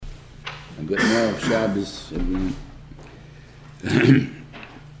I'm getting out of Shabbos.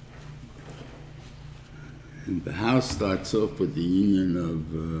 And the house starts off with the union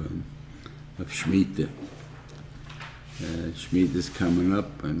of Shemitah. Shemitah is coming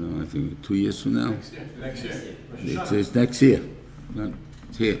up, I think 2 years from now. Next year. It's next year. No,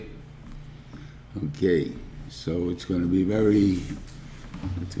 it's here. Okay, so it's going to be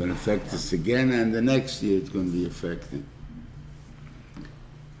it's going to affect us again, and the next year it's going to be affected.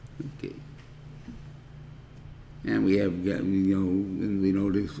 Okay. And we have got, we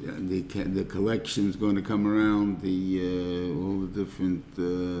know the collection's going to come around, all the different,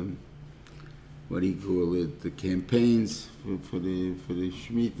 the campaigns for the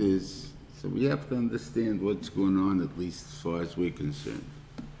Shemitahs. So we have to understand what's going on, at least as far as we're concerned.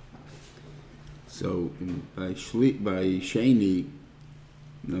 So by Shlishi,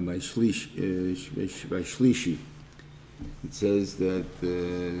 it says that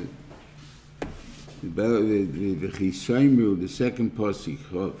the second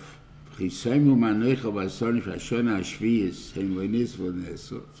pasuk of Chisaymu Manecha Vasonish Hashana Hashviyis Hem Venis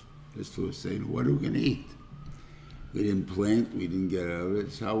V'Nesot. Just to say, what are we going to eat? We didn't plant, we didn't get out of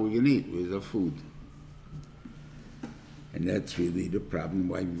it. So how are we going to eat? Where's our food? And that's really the problem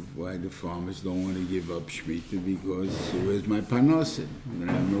why the farmers don't want to give up Shemitah, because where's my panosa? I'm going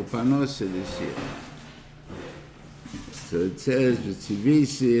to have no panosa this year. So it says,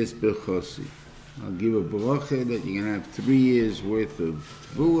 V'tzivisi es Bechukosai. I'll give a bracha that you're going to have 3 years worth of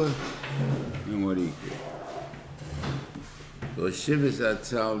tevuah, and what do you do? So Shivas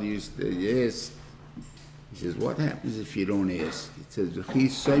Atzal used to ask, he says, what happens if you don't ask? It says,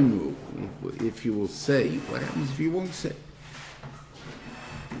 if you will say, what happens if you won't say?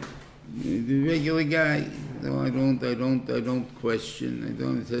 The regular guy, no, I don't question, it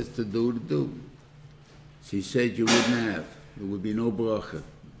has to do. So he said you wouldn't have, there would be no bracha.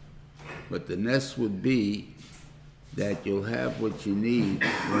 But the nest would be that you'll have what you need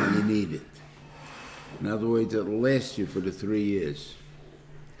when you need it. In other words, it'll last you for the 3 years.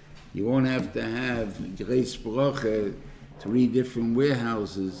 You won't have to have Grace Bracha, 3 different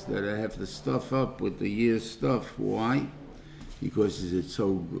warehouses that I have to stuff up with the year's stuff. Why? Because it's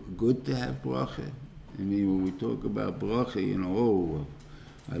so good to have bracha. I mean, when we talk about bracha,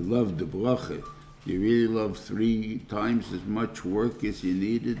 I love the bracha. You really love 3 times as much work as you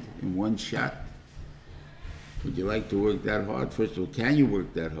needed in one shot? Would you like to work that hard? First of all, can you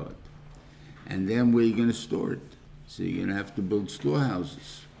work that hard? And then where are you going to store it? So you're going to have to build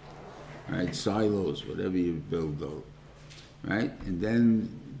storehouses, right? Silos, whatever you build, though, right? And then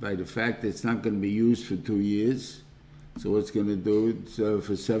by the fact that it's not going to be used for 2 years, so what's going to do? So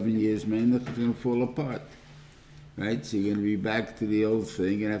for 7 years, man, it's going to fall apart. Right, so you're going to be back to the old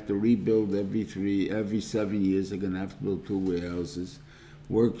thing. You're going to have to rebuild every 7 years. They're going to have to build 2 warehouses,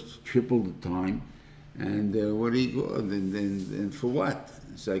 work triple the time, and what do you go? And for what?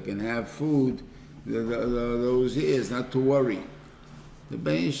 So I can have food those years, not to worry. The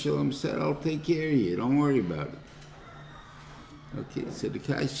Beis Shalom said, "I'll take care of you. Don't worry about it." Okay, so the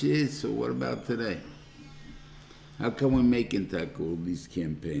kasha is, so what about today? How come we're making all these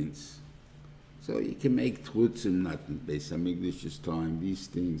campaigns? So you can make trutzim, nothing based on English's time, these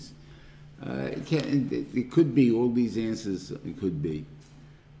things. It could be, all these answers, it could be.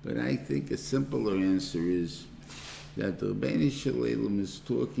 But I think a simpler answer is that the Reuven Shalom is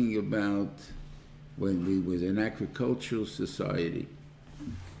talking about when we were an agricultural society.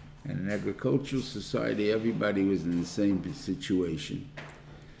 And in an agricultural society, everybody was in the same situation.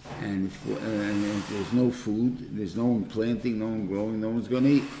 And if there's no food, there's no one planting, no one growing, no one's going to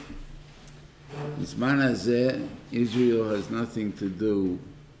eat. Zman hazeh, Israel has nothing to do.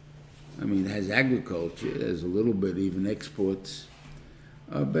 I mean, it has agriculture, it has a little bit, even exports,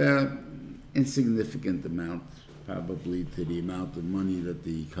 about insignificant amount, probably to the amount of money that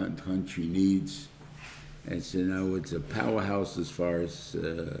the country needs. And so now it's a powerhouse as far as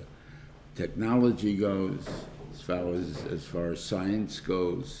technology goes, as far as science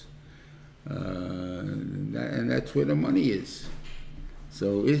goes, and that's where the money is.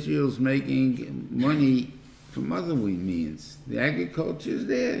 So Israel's making money from other means. The agriculture is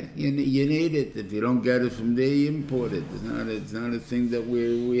there. You need it. If you don't get it from there, you import it. It's not a thing that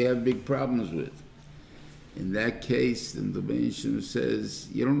we have big problems with. In that case, then the Reuven Shalom says,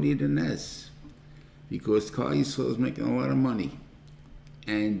 you don't need a nest, because Klal Yisrael is making a lot of money.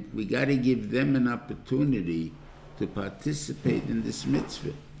 And we got to give them an opportunity to participate in this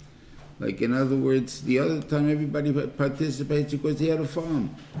mitzvah. Like, in other words, the other time everybody participates because he had a farm.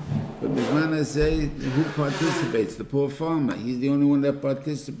 But Bizman say, who participates? The poor farmer. He's the only one that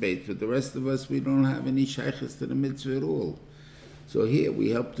participates. But the rest of us, we don't have any shaykhs to the mitzvah at all. So here we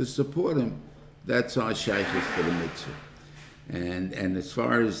help to support him. That's our shaykhs for the mitzvah. And as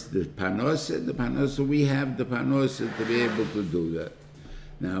far as the panosa, we have the panosa to be able to do that.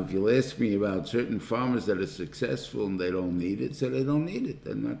 Now, if you'll ask me about certain farmers that are successful and they don't need it, so they don't need it.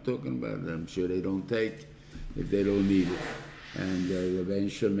 I'm not talking about it. I'm sure they don't take if they don't need it. And the Ben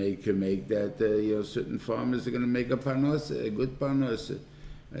should make that, certain farmers are going to make a panosa, a good panosa.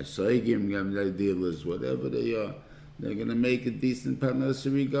 A soigim, dealers, whatever they are, they're going to make a decent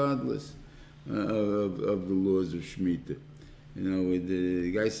panosa regardless of the laws of Shemitah. With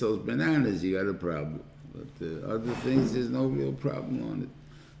the guy sells bananas, you got a problem. But other things, there's no real problem on it.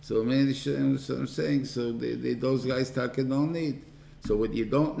 So, that's what I'm saying. So, those guys don't need. So, what you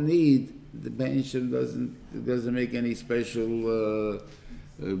don't need, the pension doesn't make any special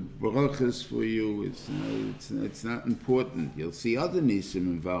brachas for you. It's not important. You'll see other nisim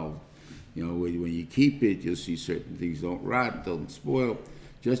involved. When you keep it, you'll see certain things don't rot, don't spoil.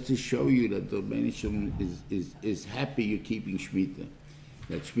 Just to show you that the pension is happy you're keeping Shemitah.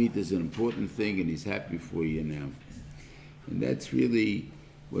 That Shemitah is an important thing, and he's happy for you now. And that's really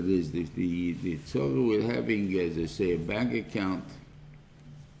what it is. The tzorah with having, as I say, a bank account.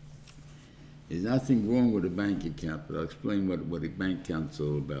 There's nothing wrong with a bank account, but I'll explain what a bank account's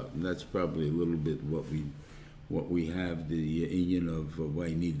all about. And that's probably a little bit what we have, the union of why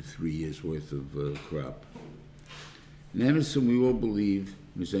you need 3 years worth of crop. In Emerson, we all believe,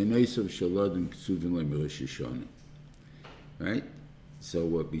 right? So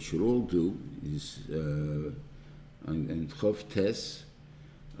what we should all do is, and Chof Tes,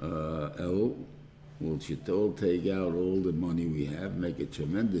 we should all take out all the money we have, make a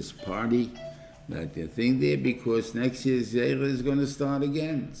tremendous party, that the thing there, because next year's Zera is going to start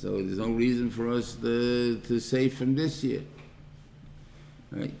again. So there's no reason for us to save from this year.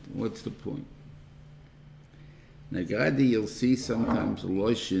 Right? What's the point? Nagadi, you'll see sometimes a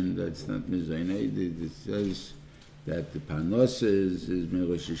lotion that's not mezonah. It says that the panosa is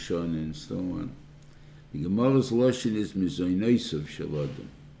Rosh Hashanah and so on. The Gemara's lotion is mezonahs of Shalodom.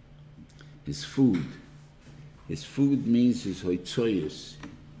 His food. His food means his hoitzoyos,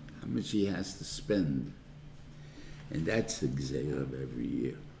 how much he has to spend. And that's the gzeira of every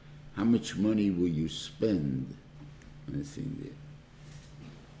year. How much money will you spend on a thing there?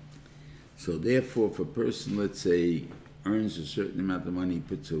 So therefore, if a person, let's say, earns a certain amount of money, he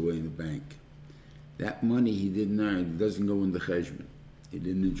puts it away in the bank, that money he didn't earn doesn't go in the cheshbon. He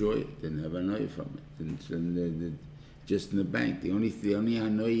didn't enjoy it, didn't have a hanoi from it, just in the bank. The only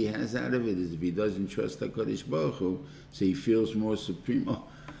hanoi he has out of it is if he doesn't trust HaKadosh Baruch Hu, so he feels more supreme. Oh,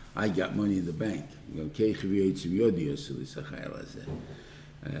 I got money in the bank. I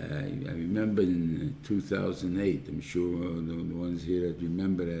remember in 2008, I'm sure the ones here that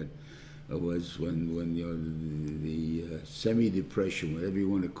remember that, was when the semi-depression, whatever you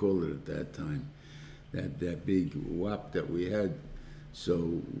want to call it at that time, that big whop that we had.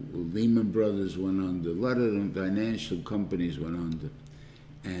 So Lehman Brothers went under, a lot of them financial companies went under,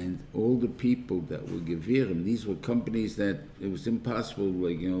 and all the people that were gevirim, these were companies that it was impossible, how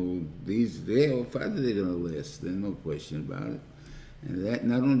far are they going to last? There's no question about it. And that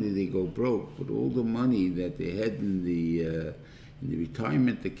not only did they go broke, but all the money that they had in the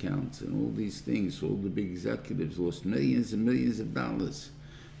retirement accounts and all these things, all the big executives lost millions and millions of dollars.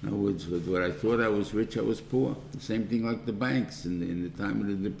 In other words, what I thought I was rich, I was poor. The same thing like the banks in the time of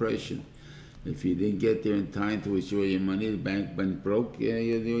the Depression. If you didn't get there in time to withdraw your money, the bank went broke,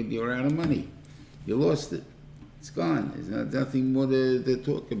 you're out of money. You lost it. It's gone. There's nothing more to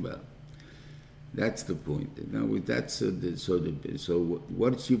talk about. That's the point. Now, so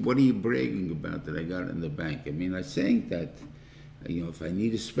what are you bragging about that I got in the bank? I mean, I'm saying that, if I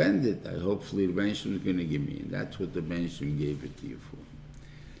need to spend it, hopefully the Benjamin is going to give me, and that's what the Benjamin gave it to you for.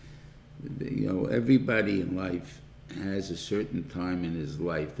 Everybody in life has a certain time in his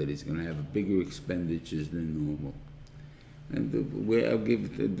life that he's going to have bigger expenditures than normal, and where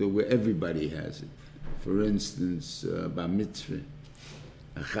everybody has it. For instance, bar mitzvah,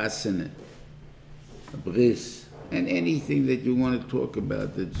 a chasana, a bris, and anything that you want to talk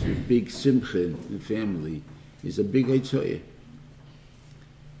about that's a big simcha in the family is a big hotzoyah.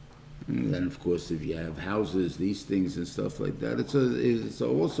 And then, of course, if you have houses, these things and stuff like that, it's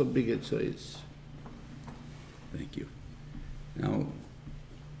also big choice. Thank you. Now,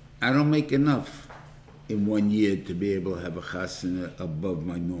 I don't make enough in 1 year to be able to have a chasana above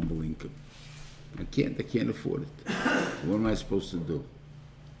my normal income. I can't afford it. What am I supposed to do?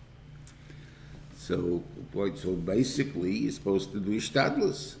 So basically, you're supposed to do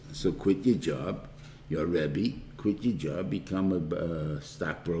ishtadlus. So quit your job, you're a Rebbe, quit your job, become a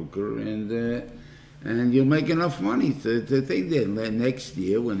stockbroker, and and you'll make enough money to think that next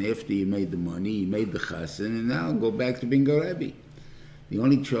year, after you made the money, you made the chassan, and now go back to being a Rebbe. The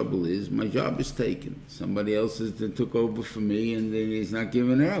only trouble is my job is taken. Somebody else took over for me, and he's not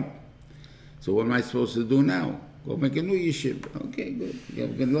giving it up. So what am I supposed to do now? Go make a new yeshiva. Okay, good. You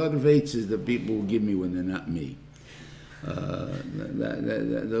have a lot of eights that people will give me when they're not me.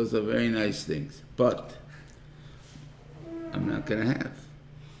 Those are very nice things. But I'm not going to have.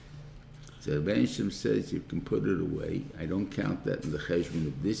 So the Benishim says you can put it away. I don't count that in the cheshbon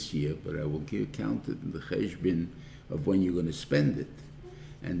of this year, but I will count it in the cheshbon of when you're going to spend it.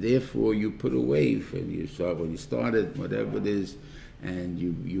 And therefore you put away when you started, whatever it is, and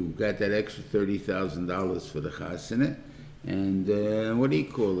you got that extra $30,000 for the chasana, and what do you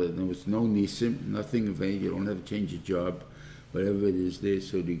call it? There was no nisim, nothing of any. You don't have to change your job, whatever it is there.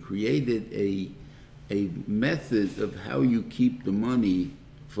 So they created a method of how you keep the money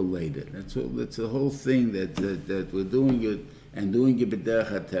for later. That's all. That's the whole thing that we're doing it, and doing it b'derech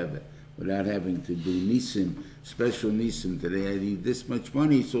hateva, without having to do nisim, special nisim. Today I need this much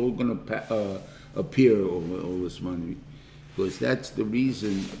money. It's all going to appear, all this money, because that's the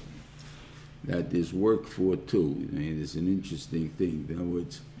reason that there's work for too. I mean, it's an interesting thing. In other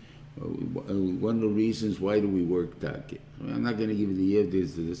words, one of the reasons why do we work Taki? I mean, I'm not going to give you the year.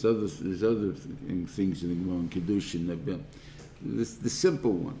 There's other things in the Gemara and Kedushin. The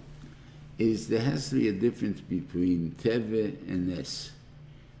simple one is there has to be a difference between Teve and Nes.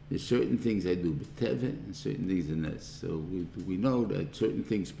 There's certain things I do with Teve and certain things in Nes. So we know that certain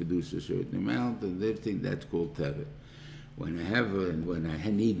things produce a certain amount, and everything that's called Teve. When I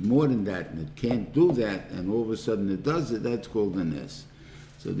need more than that and it can't do that, and all of a sudden it does it, that's called a Nes.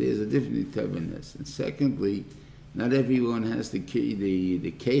 So there's a difference in Teve and Nes. And secondly, not everyone has the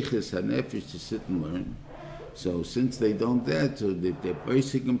keiches hanefesh to sit and learn. So since they don't that, so they're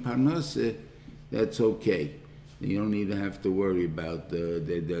basic in Parshas, that's okay. You don't need to have to worry about the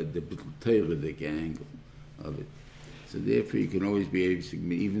Torah angle of it. So therefore you can always be able to,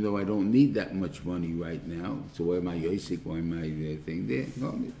 even though I don't need that much money right now, so why am I Yosik, why am I thing there?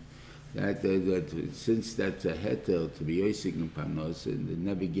 No, that since that's a heter to be Yosik in Parshas, and they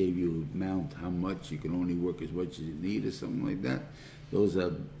never gave you a amount how much, you can only work as much as you need or something like that. Those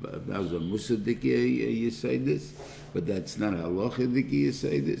are musadik you say this, but that's not halachidik you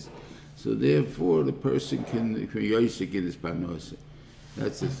say this. So therefore, the person can yosik in his parnasa.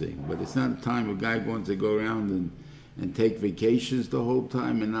 That's the thing. But it's not a time a guy wants to go around and take vacations the whole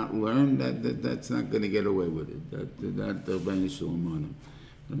time and not learn. That's not going to get away with it. That Sholom on him.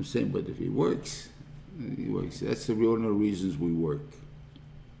 I'm saying, but if he works, he works. That's one of the reasons we work.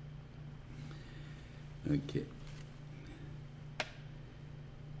 Okay.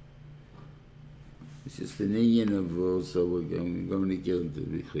 It's just an Indian of also we're going to get into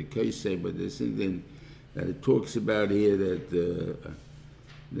the Bechukosai, but there's something that it talks about here that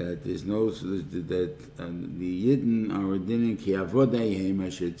there's no that the Yidden are din ki avodayim, I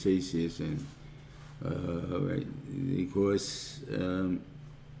should say, right?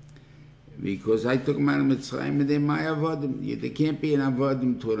 Because I took them out of Mitzrayim and they're my avodim. They can't be an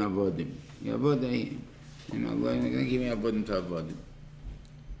avodim to an avodim. Avodayim, you know, they're going to give me avodim to avodim.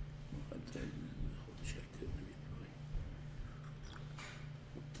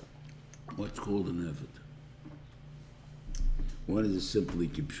 What's called an eved? One is simply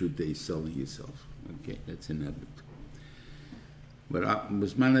kipshute, selling yourself. Okay, that's an eved. But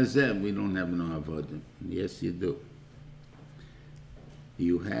Bisman Hazeh, we don't have no avodim. Yes, you do.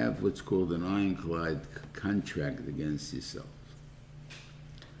 You have what's called an ironclad contract against yourself.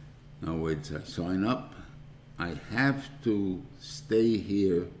 In other words, I sign up. I have to stay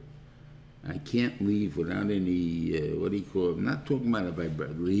here. I can't leave without any, what do you call it? I'm not talking about if I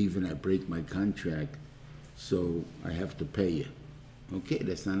leave and I break my contract, so I have to pay you. Okay,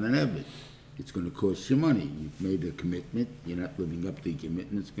 that's not an eved. It's going to cost you money. You've made a commitment. You're not living up to the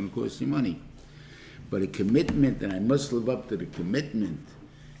commitment. It's going to cost you money. But a commitment, and I must live up to the commitment,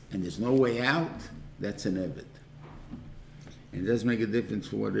 and there's no way out, that's an eved. And it does make a difference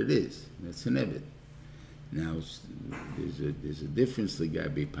for what it is. That's an eved. Now, there's a difference, the guy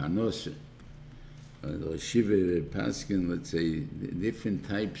be panosah. Shiur Paskin, let's say, different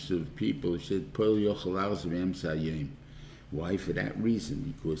types of people said, why? For that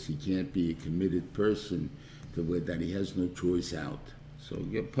reason, because he can't be a committed person to where that he has no choice out. So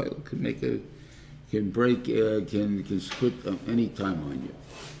your pile can quit any time on you.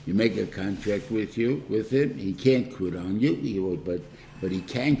 You make a contract with him, he can't quit on you, but he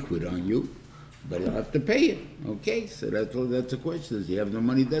can quit on you. But he'll have to pay you. Okay, so that's a question. Does he have the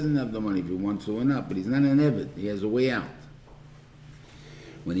money? He doesn't have the money if he wants to or not. But he's not an eved. He has a way out.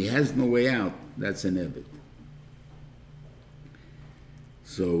 When he has no way out, that's an evet.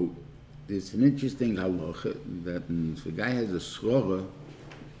 So it's an interesting halacha that if a guy has a schora,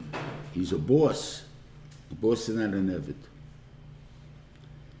 he's a boss. The boss is not an evet.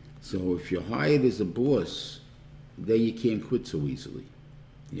 So if you're hired as a boss, then you can't quit so easily.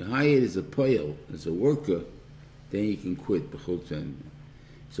 You're hired as a poil, as a worker, then you can quit.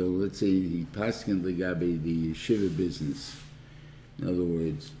 So let's say he paskin legabe the yeshiva business. In other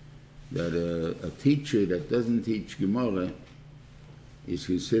words, that a teacher that doesn't teach Gemara is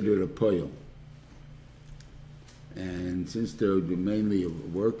considered a poil. And since they're mainly a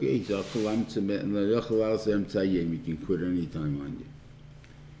worker, he can quit any time on you.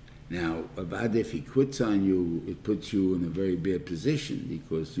 Now, Avad, if he quits on you, it puts you in a very bad position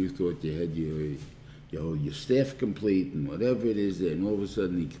because you thought you had your staff complete and whatever it is, and all of a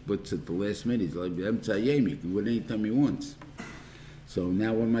sudden he puts at the last minute, he's like, he can quit anytime he wants. So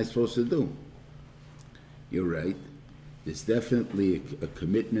now what am I supposed to do? You're right. There's definitely a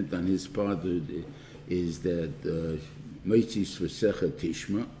commitment on his part is that Moitzis V'secha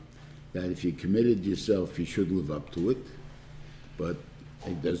Tishma, that if you committed yourself, you should live up to it. But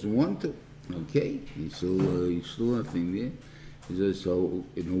he doesn't want to. Okay? He's still nothing there. He says, so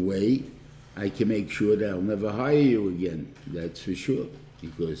in a way, I can make sure that I'll never hire you again. That's for sure.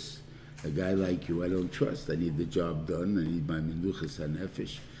 Because a guy like you, I don't trust. I need the job done. I need my menuchas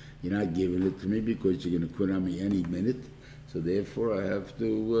hanefesh. You're not giving it to me because you're going to quit on me any minute. So therefore, I have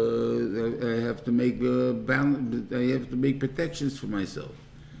to make balance. I have to make protections for myself.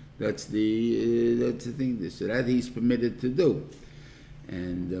 That's the thing. So that he's permitted to do.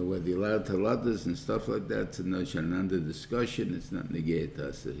 And whether you're allowed to ladders and stuff like that, it's another discussion. It's not negate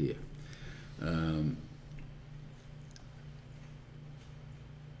us here.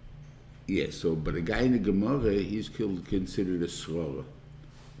 So, but a guy in the Gemara, he's considered a srora.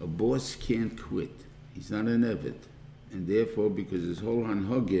 A boss can't quit. He's not an evet. And therefore, because his whole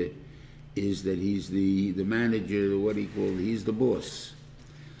hanhage is that he's the manager, what he called, he's the boss.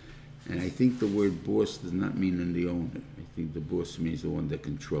 And I think the word boss does not mean in the owner. I think the boss means the one that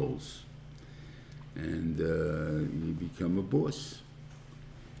controls. And you become a boss.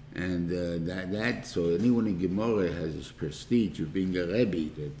 And so anyone in Gemara has this prestige of being a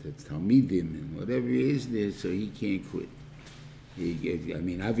Rebbe, that's Talmidim and whatever he is there, so he can't quit.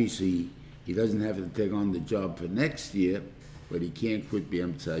 Obviously, he doesn't have to take on the job for next year, but he can't quit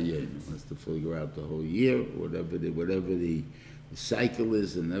B'yam Tzayim. He has to figure out the whole year, whatever the cycle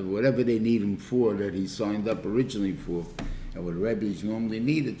is, and whatever they need him for that he signed up originally for, and what Rebbe's normally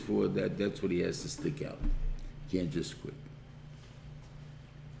needed for, that's what he has to stick out. He can't just quit.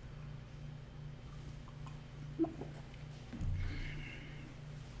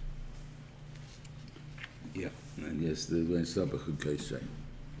 Yeah, and yes, we're going to start Bechukosai.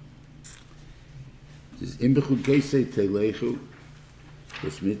 In Bechukosai Telechu,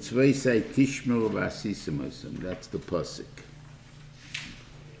 this mitzvah say Tishmer v'asisim. That's the pasuk.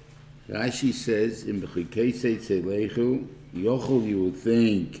 Rashi says in Bechukosai Telechu, Yochel, you would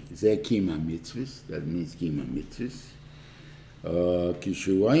think Zeh Kima mitzvahs. That means Kima mitzvahs.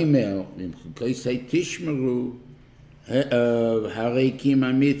 Kishuaymer in Bechukosai Tishmeru. Hare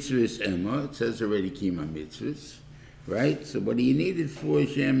Kima mitzvahs Emma. It says already Kima mitzvahs, right? So what do you need it for?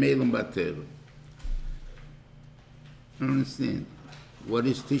 Shem Melam Batel. I don't understand. What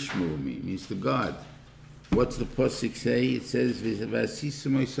does Tishmu mean? It means to God. What's the pasuk say? It says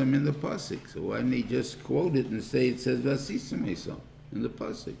Vasisimosam in the pasuk. So why didn't they just quote it and say it says Vasisimosam in the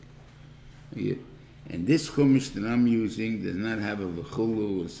pasuk? Yeah. And this chumash that I'm using does not have a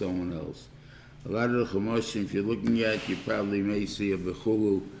v'chulu or someone else. A lot of the chumash, if you're looking at, you probably may see a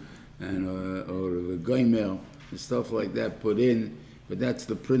v'chulu and or a goimel and stuff like that put in. But that's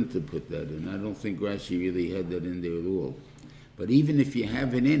the printer put that in. I don't think Rashi really had that in there at all. But even if you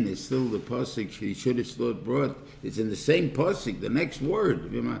have it in, it's still the pasuk he should have still brought. It's in the same pasuk, the next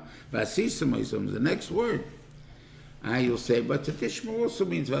word. Vasisimosam, the next word. You'll say, but the Tishma also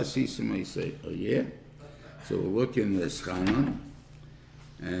means Vasisimosam. Oh yeah? So we're looking at Schanan,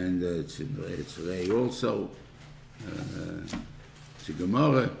 and it's Rei also. It's a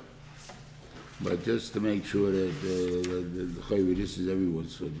Gemara. But just to make sure that this is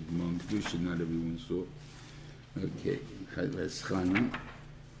everyone's saw. Among Kedusha, not everyone saw. Okay, it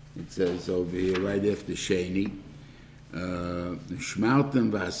says over here right after Sheni,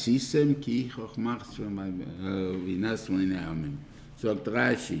 Shmartem v'asisem ki chochmachtem v'nasem l'ne'amim. So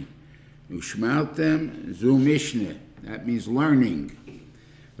Rashi, Shmartem zu Mishneh. That means learning.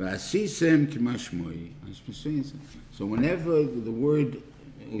 V'asisem ki mashmoi. So whenever the word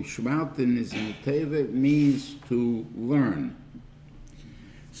Shmarten is in the Torah, it means to learn.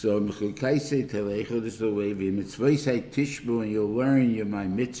 So, Bechukosai telecho, this is the way, v'mitzvosai tishbu, and you'll learn my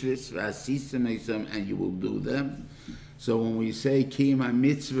mitzvahs, v'asisam, and you will do them. So when we say ki my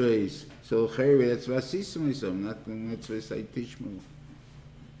mitzvahs, so that's v'asisam, not mitzvosai tishbu.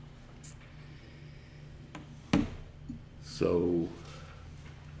 So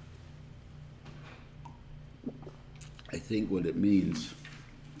I think what it means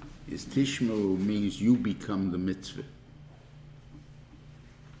is tishmu means you become the mitzvah.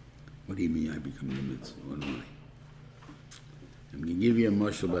 What do you mean I become the mitzvah? What am I? I'm going to give you a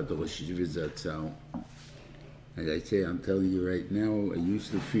mashal about the Rosh Yeshiva Zatzal. As I say, I'm telling you right now, I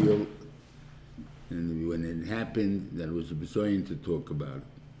used to feel, and when it happened, that it was a besoyan to talk about it.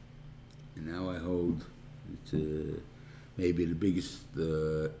 And now I hold it's maybe the biggest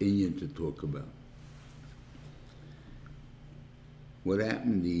inyan to talk about. What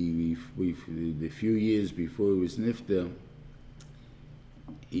happened the few years before he was nifter,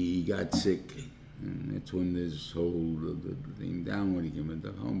 he got sick, and that's when this whole thing down when he came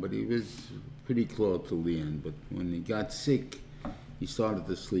into home. But he was pretty close till the end. But when he got sick, he started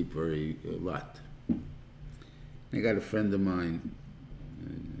to sleep a lot. I got a friend of mine,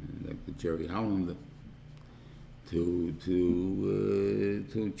 Dr. Jerry Hollander, to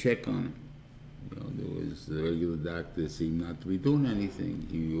check on him. You know, there was the regular doctor seemed not to be doing anything.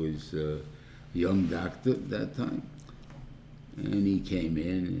 He was a young doctor at that time. And he came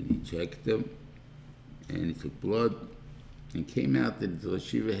in and he checked him and he took blood and came out that the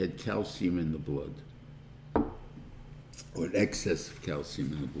yeshiva had calcium in the blood, or an excess of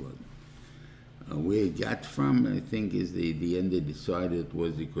calcium in the blood. Where it got from, I think, is the end they decided it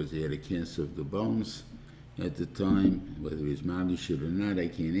was because he had a cancer of the bones at the time. Whether it was Madishir or not, I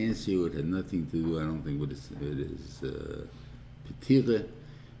can't answer you. It had nothing to do, I don't think, with his petira.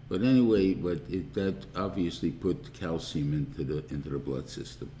 But anyway, that obviously put calcium into the blood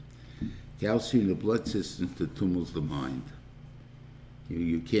system. Calcium in the blood system tumbles the mind.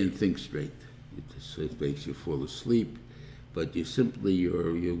 You can't think straight. It makes you fall asleep, but you're simply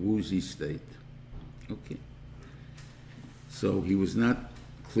your woozy state. Okay. So he was not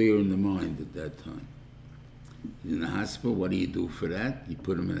clear in the mind at that time. In the hospital, what do you do for that? You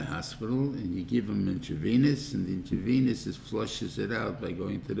put him in the hospital and you give him intravenous, and the intravenous flushes it out by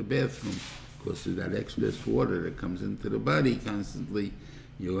going to the bathroom. Because of that excess water that comes into the body constantly,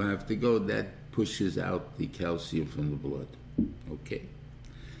 you have to go. That pushes out the calcium from the blood. Okay.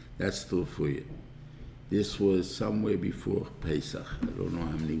 That's still for you. This was somewhere before Pesach. I don't know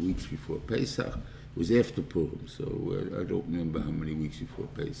how many weeks before Pesach. It was after Purim, so I don't remember how many weeks before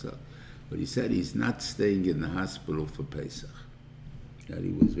Pesach. But he said he's not staying in the hospital for Pesach. That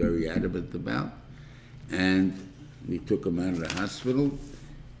he was very adamant about. And we took him out of the hospital,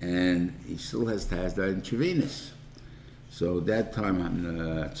 and he still has to have that intravenous. So that time,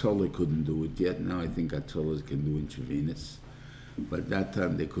 Atzola couldn't do it yet. Now I think Atzolas can do intravenous. But that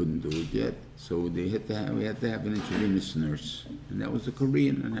time they couldn't do it yet. So we had to have an intravenous nurse. And that was a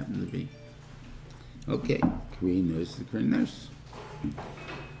Korean, and happened to be. Okay, Korean nurse, the Korean nurse.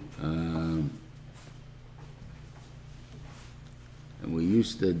 And we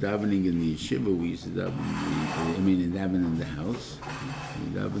used to davening in the yeshiva. We used to daven in the house.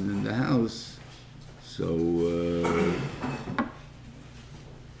 We davened in the house. So we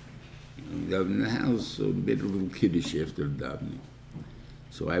davened in the house. So we made a little kiddush after the davening.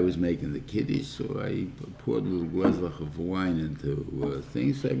 So I was making the kiddush. So I poured a little glass of wine into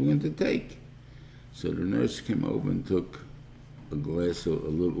things for everyone to take. So the nurse came over and took a glass,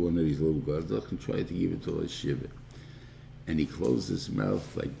 one of these little glasses, and tried to give it to Shiva. And he closed his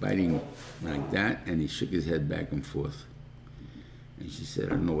mouth, like biting like that, and he shook his head back and forth. And she said, I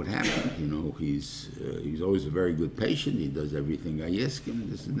don't know what happened. You know, he's always a very good patient. He does everything I ask him,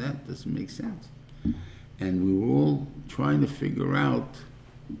 this and that. Doesn't make sense. And we were all trying to figure out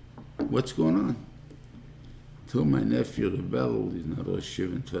what's going on. Until my nephew, Reuven, he's not a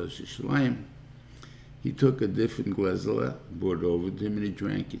Shiva and Sholom, he took a different glazela, brought it over to him, and he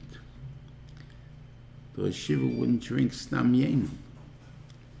drank it. The Shiva wouldn't drink stam yenu.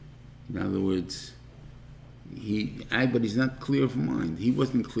 In other words, but he's not clear of mind. He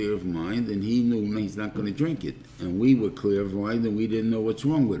wasn't clear of mind, and he knew he's not going to drink it. And we were clear of mind, and we didn't know what's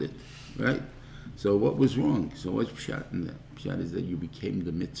wrong with it, right? So what was wrong? So what's pshat in that? Pshat is that you became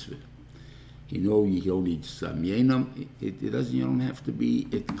the mitzvah. You know, you don't need some yenam. It doesn't. You don't have to be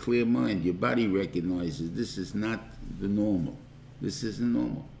at clear mind. Your body recognizes this is not the normal. This isn't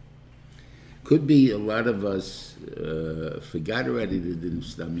normal. Could be a lot of us forgot already to do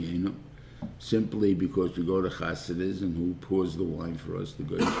stam yenam, simply because we go to Chassidus and who pours the wine for us to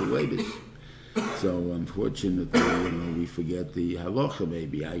go to Sholom. So unfortunately, we forget the halacha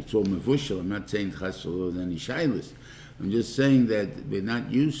maybe. I saw mevushal. I'm not saying chas v'lo any shaylas. I'm just saying that we're not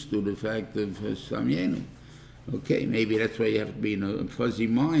used to the fact of samyenu. Okay, maybe that's why you have to be in a fuzzy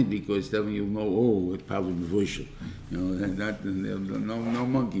mind, because then you'll know, oh, it's probably mevushal. And no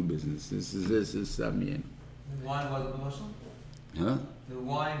monkey business. This is samyenu. The wine was mevushal? Huh? The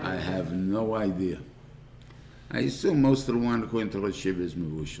wine. I have no idea. I assume most of the wine according to Rosh Shiva is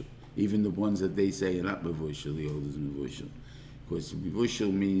mevushal. Even the ones that they say are not mevushal, the old is mevushal. Because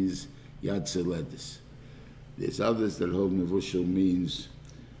mevushal means yad seledis. There's others that hold mevushal means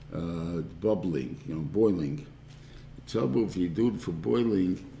bubbling, boiling. The trouble, if you do it for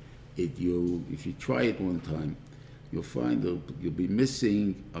boiling, if you try it one time, you'll find you'll be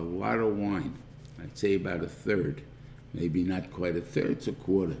missing a lot of wine. I'd say about a third, maybe not quite a third, it's a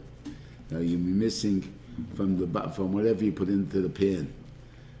quarter. Now you'll be missing from whatever you put into the pan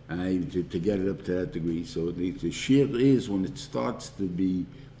to get it up to that degree. So the shiur is when it starts to be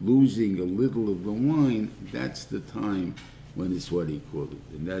losing a little of the wine, that's the time when it's what he called it,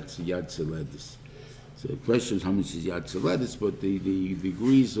 and that's yad seledis. So the question is how much is yad seledis, but the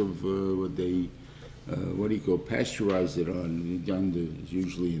degrees of what they pasteurize it on is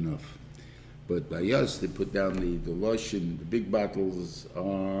usually enough. But by us, they put down the lush, and the big bottles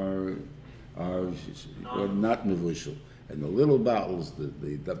are not mevushal, and the little bottles,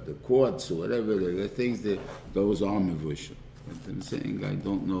 the quarts or whatever, the things those are mevushal. But I'm saying I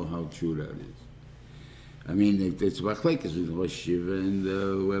don't know how true that is. I mean, it's machlekes with Rosh Shiva and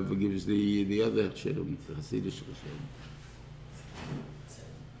whoever gives the other Sholom, the Hasidic Sholom.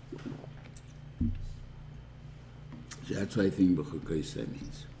 So that's what I think Bechukosai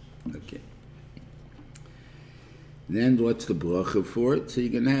means. Okay. Then what's the bracha for it? So you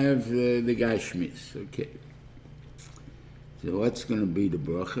can have the gashmis. Okay. So what's going to be the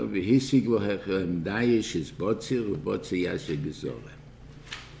bracha? V'hisig lohechem dayish is botzir u'botzir yasher gezorah.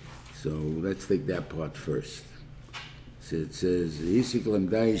 So let's take that part first. So it says v'hisig lohechem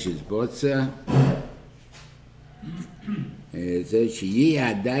dayish is botzir. It says sheyi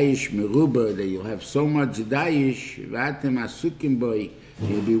hadayish meruba, that you'll have so much dayish v'atem asukim boi.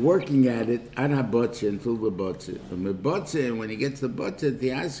 You'll be working at it ad habotzir until the botzir. From the botzir, when he gets the botzir, they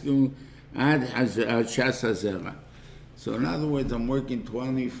ask him ad shas hazera. So in other words, I'm working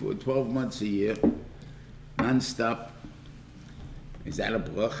 12 months a year, non-stop. Is that a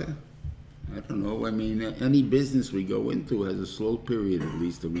bracha? I don't know. I mean, any business we go into has a slow period at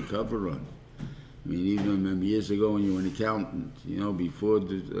least to recover on. I mean, even years ago when you were an accountant, before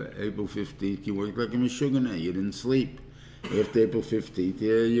April 15th, you worked like a Meshugana. You didn't sleep. After April 15th,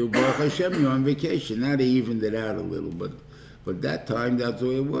 you Baruch Hashem, you're on vacation. Now they evened it out a little, but that time, that's the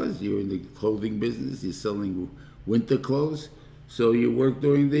way it was. You're in the clothing business. You're selling winter clothes, so you work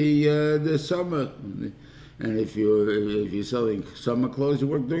during the summer, and if you're selling summer clothes, you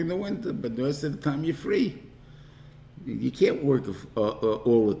work during the winter. But the rest of the time, you're free. You can't work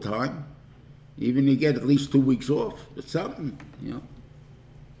all the time. Even you get at least 2 weeks off. It's something,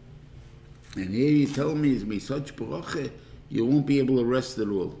 And here you tell me it's going to be such bracha, you won't be able to rest at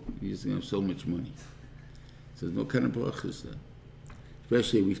all. You're just going to have so much money. So there's no kind of bracha is that.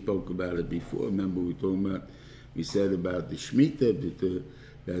 Especially we spoke about it before. Remember we said about the Shemitah,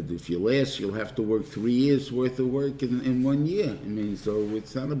 that if you last, you'll have to work 3 years worth of work in 1 year. I mean, so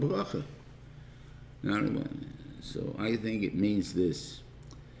it's not a bracha. So I think it means this,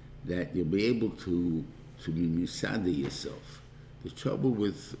 that you'll be able to be misada yourself. The trouble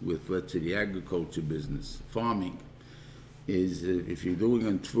with let's say the agriculture business, farming, is if you're doing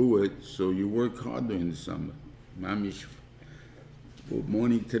it through it, so you work hard during the summer. Mamish,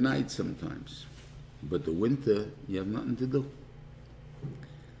 morning to night sometimes. But the winter, you have nothing to do.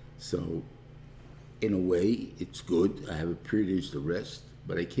 So, in a way, it's good. I have a privilege to rest,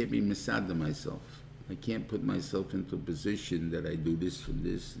 but I can't be misada myself. I can't put myself into a position that I do this from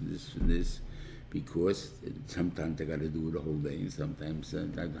this and this from this, because sometimes I got to do it the whole day, and sometimes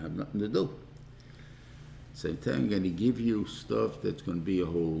I have nothing to do. So I'm going to give you stuff that's going to be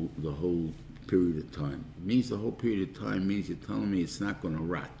the whole period of time. It means the whole period of time means you're telling me it's not going to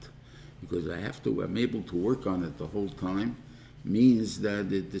rot, because I'm able to work on it the whole time. Means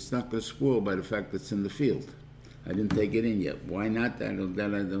that it's not going to spoil by the fact that it's in the field. I didn't take it in yet. Why not? I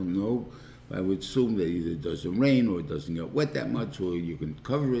don't know. I would assume that either it doesn't rain or it doesn't get wet that much, or you can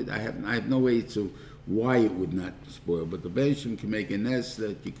cover it. I have no way to why it would not spoil. But the Beishim can make a nest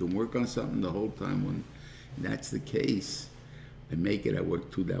that you can work on something the whole time. When that's the case, I work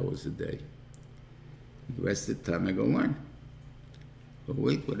 2 hours a day. The rest of the time I go learn. But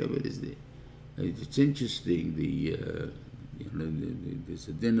wait, whatever it is there. It's interesting, the There's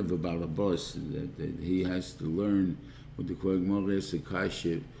a din of a balabos that he has to learn what the Gemara is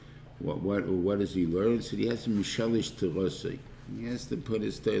Akasha. What does he learn? So he has to mishalish terosei. He has to put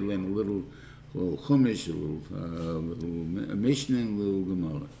his tail in a little chumash, a little mishnah, and a little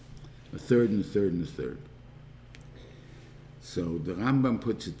gemara, a third and a third and a third. So the Rambam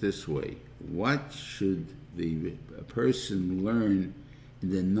puts it this way: what should a person learn in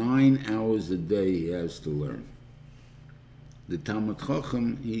the 9 hours a day he has to learn? The Talmud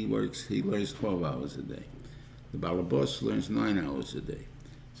Chacham, he learns 12 hours a day. The Balabos learns 9 hours a day.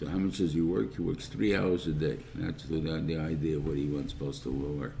 So how much does he work? He works 3 hours a day. That's the idea of what he was supposed to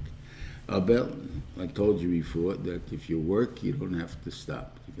work. Abel, I told you before that if you work, you don't have to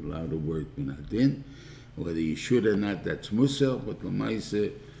stop. You're allowed to work in. Whether you should or not, that's musel, but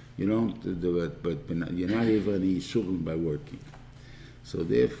l'maisa, you don't do it, but you're not even yisurim by working. So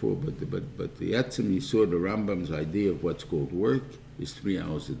therefore, but the Yatzim, you saw the Rambam's idea of what's called work is 3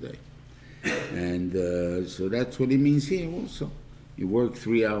 hours a day. And so that's what he means here also. You work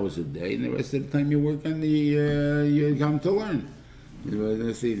 3 hours a day, and the rest of the time you work on you come to learn.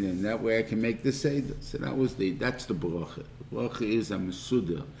 And that way I can make the Seder. So that's the bracha. The bracha is I'm a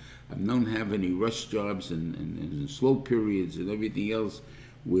Suda. I don't have any rush jobs and slow periods and everything else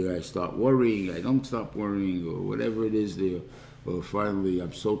where I start worrying, I don't stop worrying, or whatever it is there. Or finally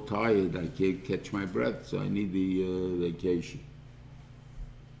I'm so tired I can't catch my breath, so I need the vacation.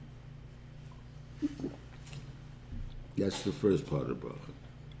 That's the first part of bracha.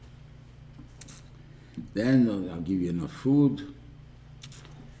 Then I'll give you enough food.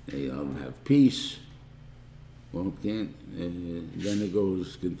 I'll have peace. Okay. Then it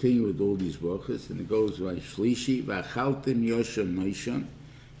goes, continue with all these brachas, and it goes by Shlishi, V'achaltem Yoshan Noishon.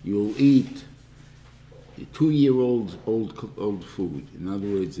 You'll eat 2-year-old old food. In other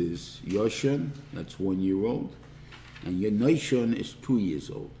words, is Yoshan, that's 1 year old, and your Noishon is 2 years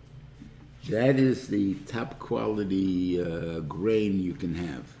old. That is the top quality grain you can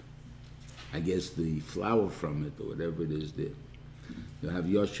have. I guess the flour from it, or whatever it is there. You have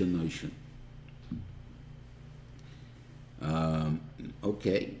Yoshan Noishon.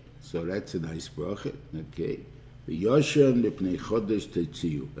 Okay, so that's a nice bracha. Okay. The Yoshan Mipnei Chodesh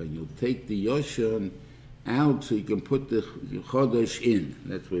Tetziu. And you'll take the Yoshan out so you can put the Chodesh in.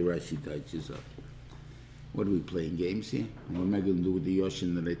 That's where Rashi touches up. What are we playing games here? What am I going to do with the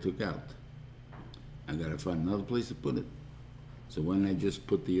Yoshan that I took out? I got to find another place to put it. So why don't I just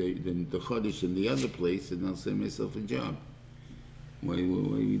put the Chodesh in the other place and I'll save myself a job? Why are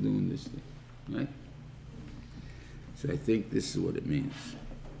you doing this thing? Right? So I think this is what it means.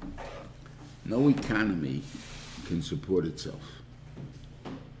 No economy can support itself.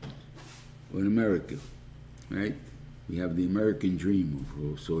 We're in America, right? We have the American dream,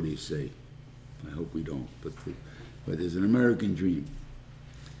 or so they say. I hope we don't, but there's an American dream.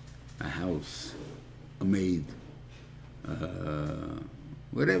 A house, a maid,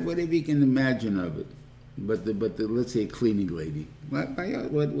 whatever you can imagine of it. But let's say a cleaning lady.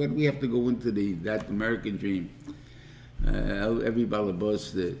 What we have to go into that American dream? Every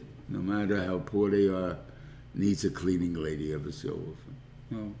balabas that, no matter how poor they are, needs a cleaning lady every so often.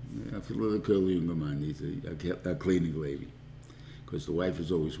 Well, I feel a little curly younger man needs a cleaning lady, because the wife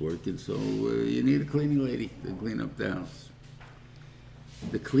is always working. So you need a cleaning lady to clean up the house.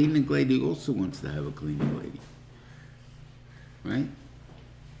 The cleaning lady also wants to have a cleaning lady, right?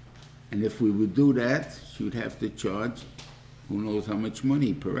 And if we would do that, she would have to charge who knows how much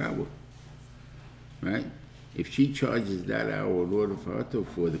money per hour, right? If she charges that hour in order for her to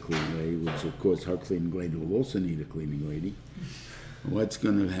afford the cleaning lady, which of course her cleaning lady will also need a cleaning lady, what's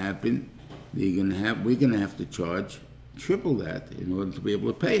going to happen? We're going to have to charge triple that in order to be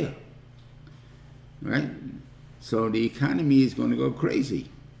able to pay her, right? So the economy is going to go crazy.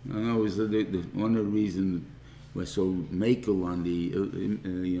 I know it's one of the reasons we're so makel on the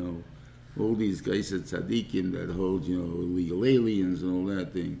all these guys at tzaddikim that hold illegal aliens and all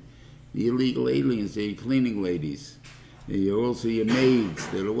that thing. The illegal aliens, they're cleaning ladies. You're also your maids.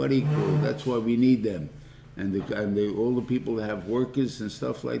 They're what equal. That's why we need them. And all the people that have workers and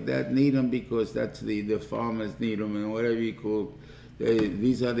stuff like that need them, because that's the farmers need them and whatever you call.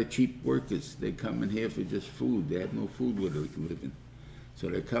 These are the cheap workers. They come in here for just food. They have no food where they can live in. So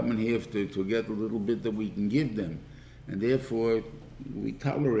they come in here to get a little bit that we can give them. And therefore, we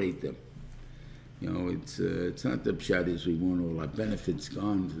tolerate them. It's not the pshat is we want all our benefits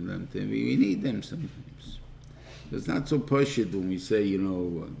gone to them. We need them sometimes. It's not so pushit when we say,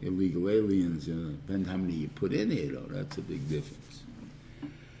 illegal aliens, depends how many you put in here, though. That's a big difference.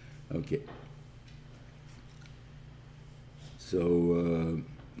 Okay. So,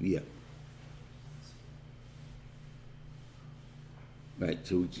 yeah. Right,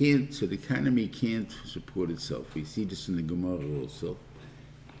 so we can't, so the economy can't support itself. We see this in the Gemara also.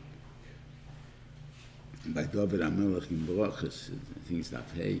 By David HaMelech in Berachos, I think it's not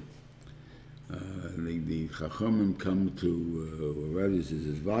Hey. The Chachamim come to, or rather his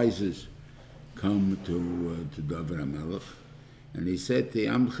advisors, come to David HaMelech, and he said,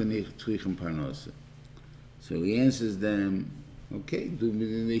 Am chanich tzrichem parnasa. So he answers them, okay,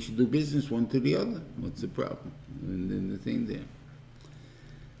 they should do business one to the other. What's the problem? And then the thing there.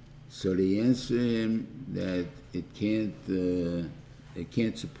 So they answer him that it can't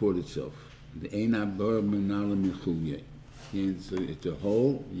support itself. The ein abor menala michulye. It's a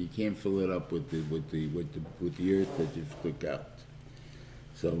hole. You can't fill it up with the earth that you've took out.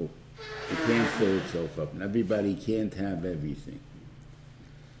 So it can't fill itself up, and everybody can't have everything.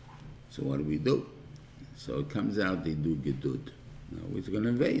 So what do? So it comes out they do gedud. Now we're going to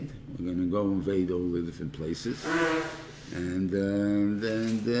invade. We're going to go invade all the different places, and then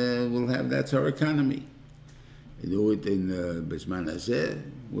we'll have, that's our economy. We do it in Bisman Hazeh,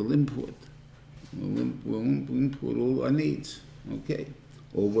 we'll import. We'll import all our needs, okay?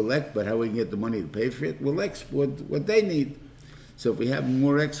 Or but how we can get the money to pay for it? We'll export what they need. So if we have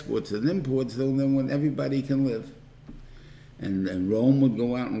more exports than imports, then when everybody can live. And Rome would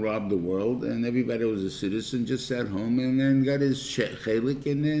go out and rob the world, and everybody who was a citizen just sat home and then got his chelik,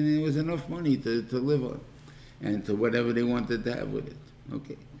 and then there was enough money to live on, and to whatever they wanted to have with it,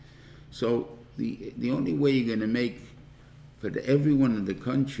 okay? So the only way you're going to make for everyone in the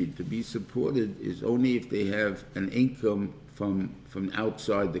country to be supported is only if they have an income from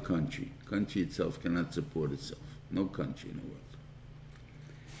outside the country. The country itself cannot support itself. No country in the world.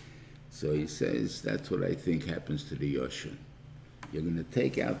 So he says, that's what I think happens to the Yoshan. You're going to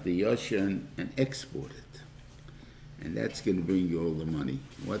take out the Yoshan and export it. And that's going to bring you all the money.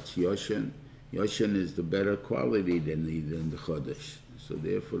 What's Yoshan? Yoshan is the better quality than the Chodesh. So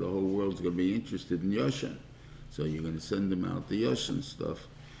therefore the whole world's going to be interested in Yoshan. So you're going to send them out the Yoshan stuff.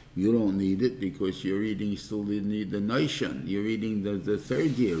 You don't need it because you're eating, still need the Noishan. You're eating the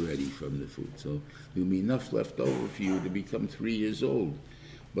third year already from the food. So there'll be enough left over for you to become 3 years old.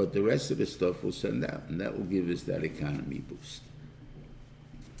 But the rest of the stuff we'll send out, and that will give us that economy boost.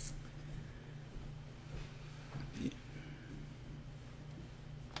 Yeah.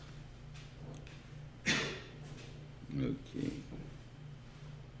 Okay.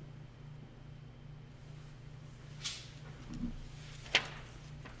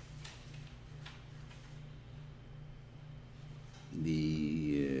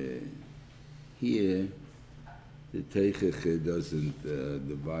 Here, the Teichach doesn't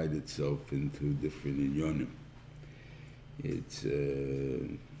divide itself into different inyonim. It's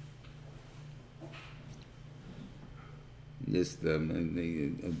just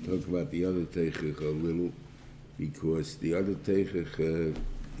I'll talk about the other Teichach a little, because the other Teichach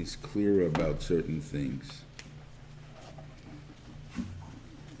is clear about certain things.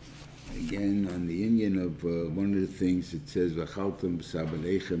 Again, on the Indian of one of the things it says, "V'chaltem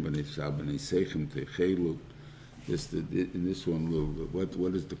b'sabanechem b'nesabaneseichem techelu." Just in this one,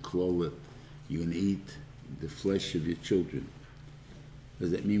 what is the klola? You're going to eat the flesh of your children.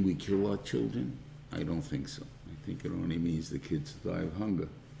 Does that mean we kill our children? I don't think so. I think it only means the kids die of hunger,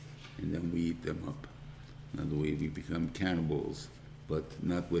 and then we eat them up. In other words, we become cannibals, but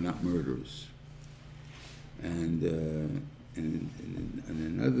we're not murderers. And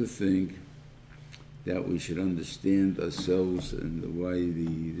another thing that we should understand ourselves, and why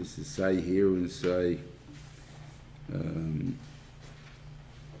this is Sai here and Sai.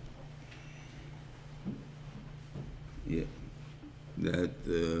 That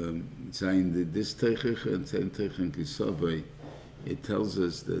saying this Teichach and saying Teichach Kisavai, it tells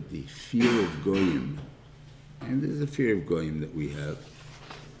us that the fear of Goyim, and there's a fear of Goyim that we have,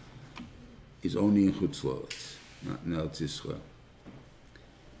 is only in Chutz La'aretz, not in Eretz Yisrael.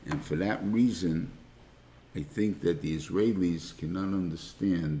 And for that reason, I think that the Israelis cannot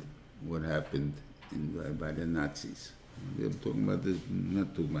understand what happened by the Nazis. They're talking about this,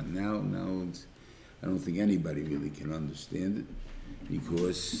 not talking about now. Now I don't think anybody really can understand it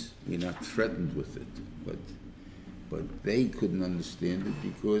because we're not threatened with it. But they couldn't understand it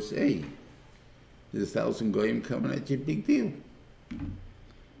because, hey, there's 1,000 goyim coming at you, big deal.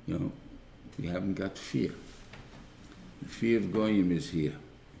 You know, we haven't got fear. The fear of goyim is here.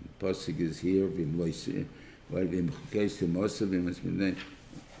 The pasuk is here.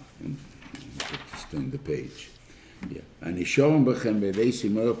 Just on the page. Yeah. And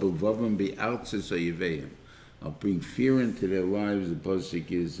I'll bring fear into their lives. The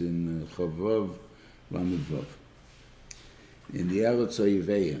pasuk is in Chavav Lamed Vav. In the Eretz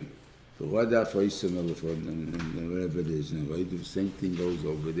Oyeveim, The Wadaf and whatever it is, and right, the same thing goes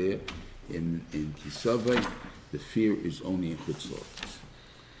over there in Kisavai. The fear is only in Chutzlot.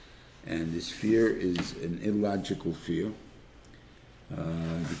 And this fear is an illogical fear,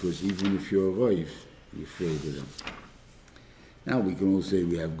 because even if you're a wife, you're afraid of them. Now we can all say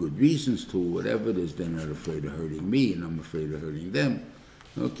we have good reasons to, whatever it is, they're not afraid of hurting me, and I'm afraid of hurting them.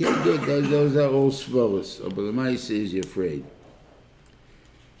 Okay, good, those are all svaros. But the Maisa is you're afraid.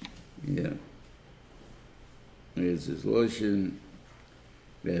 Yeah. Here's his lotion.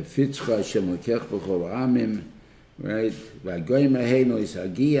 Ve'fitzcha Hashem lekech b'chol ha'amim. Right? V'agoyim aheinu is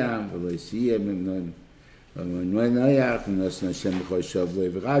hagia, v'lo yisiyem v'no noyach, v'nosna Hashem b'chol shav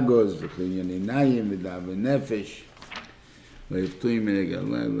v'ragos, v'chol yoneinayim, v'dav v'nefesh.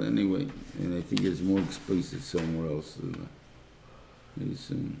 Anyway, and I think it's more explicit somewhere else.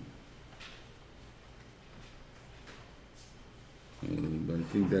 But I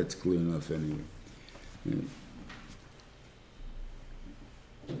think that's clear enough anyway. Yeah.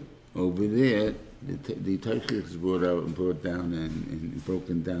 Over there, the Teichik is brought down and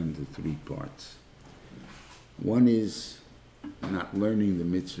broken down into 3 parts. One is not learning the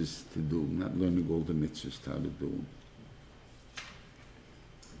mitzvahs to do, not learning all the mitzvahs how to do.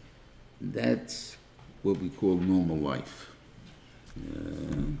 That's what we call normal life.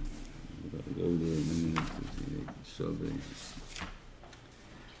 Go there in a minute. So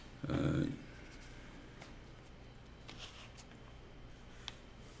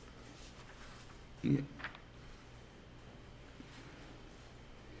yeah.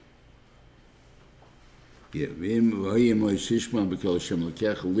 Yeah.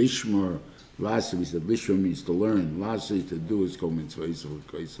 Lishmor. Lasa, we said, Lishma means to learn. Lasa is to do is called mitzvah.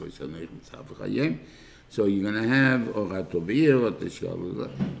 So you're going to have you're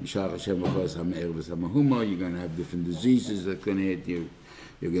going to have different diseases that are going to hit you.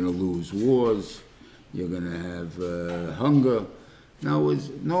 You're going to lose wars. You're going to have hunger. Now, it's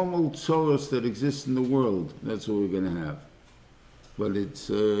normal sorrows that exist in the world. That's what we're going to have. But it's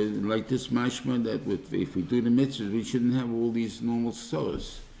like this mashma that if we do the mitzvahs, we shouldn't have all these normal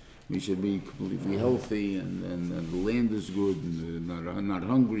sorrows. We should be completely healthy, and the land is good, and not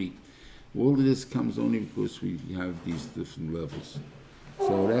hungry. All of this comes only because we have these different levels.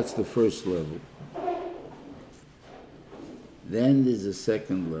 So that's the first level. Then there's a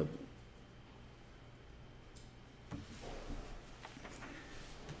second level.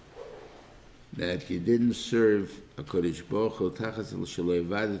 That you didn't serve a Kodesh Baruch Hu tachas el shalei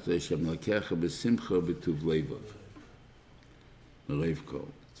vadet Hashem lakecha b'simcha b'tuv levav. Reiv kol.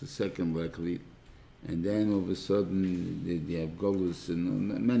 The second level, and then all of a sudden you have golus and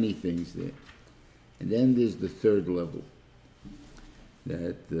many things there. And then there's the third level,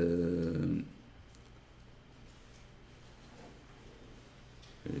 that the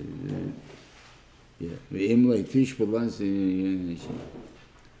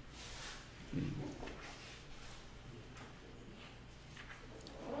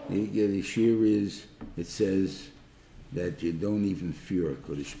Shiur is, it says that you don't even fear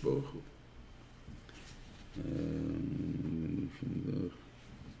Kodesh Baruch Hu.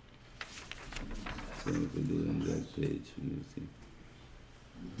 On that page,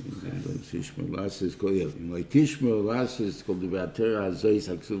 Tishma is called the Vatera Azois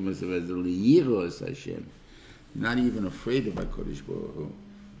Haksumas of Hashem. Not even afraid of Kodesh Baruch Hu.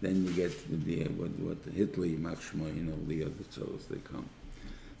 Then you get what Hitler, Machshma, the other souls they come.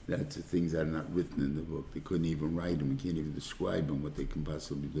 That's the things that are not written in the book. They couldn't even write them. We can't even describe them, what they can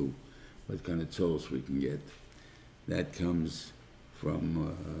possibly do. What kind of souls we can get. That comes from,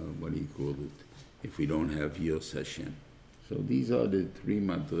 what do you call it, if we don't have Yos Hashem. So these are the 3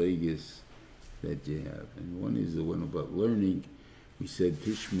 madregas that you have. And one is the one about learning. We said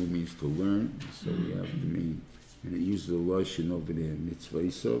Tishmu means to learn, so we have to mean, and it uses the Lashon over there, mitzvah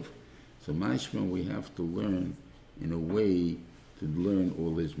isov. So mashma, we have to learn in a way to learn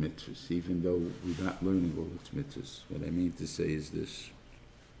all his mitzvahs, even though we're not learning all his mitzvahs. What I mean to say is this.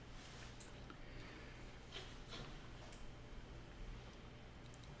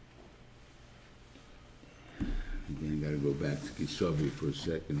 Again, I got to go back to Kisavi for a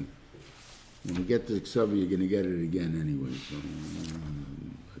second. When we get to Kisavi, you're going to get it again anyway. So,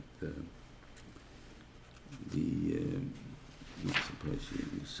 what's the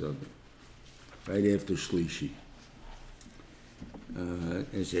Parshas? Right after Shlishi.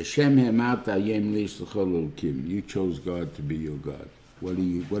 As Hashem Hamata Yem Lish L'Chol Kim, you chose God to be your God. What are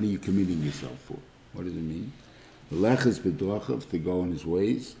you committing yourself for? What does it mean? L'Leches B'Drachav, to go in His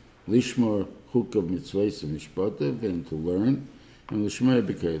ways. Lishmor Chukav Mitzvahs Mishpatav, and to learn. And L'Shmer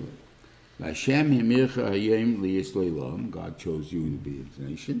B'Kelim. Hashem Hamircha Hayem Liyis Leilam, God chose you to be His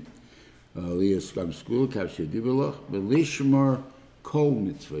nation. Lias Kam School, Kavshe Divelach, Belishmar Kol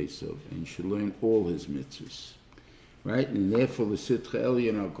Mitzvah, and you should learn all his mitzvahs. Right? And therefore, the Sitcha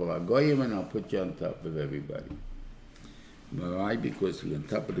Elyon, I'll call Agoyim, and I'll put you on top of everybody. Why? Because you're on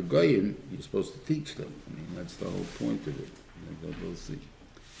top of the Goyim, you're supposed to teach them. I mean, that's the whole point of it. We'll see.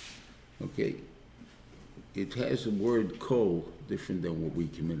 Okay. It has a word kol different than what we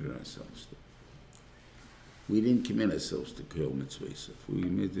committed ourselves to. We didn't commit ourselves to kol mitzvah. We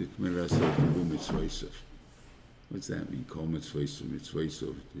committed ourselves to kol mitzvah. What's that mean? Kol mitzvah,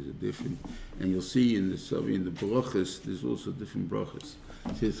 mitzvah. There's a different, and you'll see in the brachas, there's also different brachas.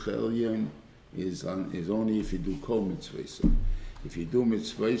 Sitcha Elyon is only if you do kol mitzvah. If you do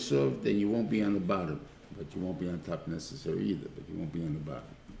mitzvah, then you won't be on the bottom, but you won't be on top necessarily either. But you won't be on the bottom.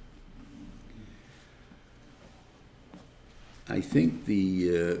 I think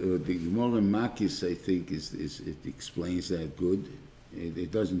the Gemara Makis, I think, it explains that good.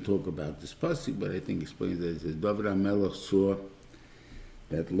 It doesn't talk about this pasuk, but I think it explains that. It says David HaMelech saw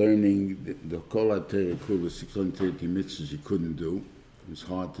that learning the Kol HaTorah Kula, 630 mitzvahs he couldn't do. It was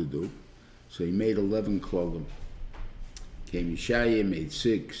hard to do. So he made 11 klogim. Came Yeshaya, made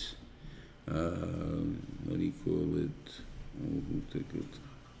 6. What do you call it? Oh, who took it?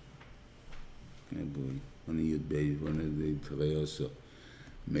 Oh boy. One of Yud, one of the Tereosa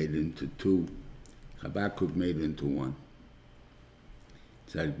made it into 2. Habakkuk made it into 1.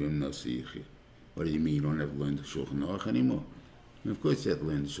 What do you mean? You don't have to learn the Shulchan Aruch anymore? And of course you have to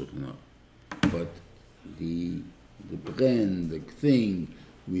learn the Shulchan Aruch. But the brand, the thing,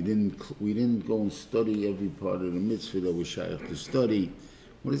 we didn't go and study every part of the mitzvah that we shaykh to study.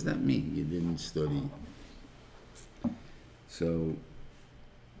 What does that mean? You didn't study. So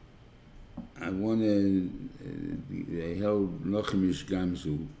I want to. I held Nochemish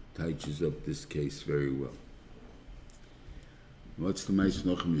Gamzu touches up this case very well. What's the Meis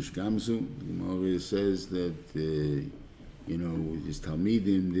Nochemish Gamzu? The Gemara says that his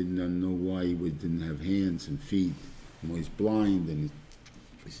Talmidim didn't know why he didn't have hands and feet, and was blind, and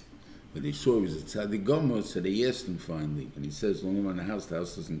but they saw he was a tzaddik gomer, so they asked him finally, and he says, "Long around the house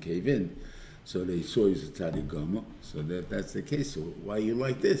doesn't cave in." So they saw he was a tzaddik gomer. So that's the case. So why are you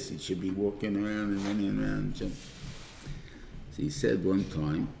like this? He should be walking around and running around. So he said one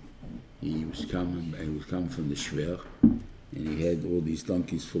time he was coming from the Shiur, and he had all these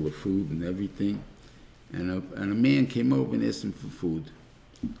donkeys full of food and everything, and a man came over and asked him for food.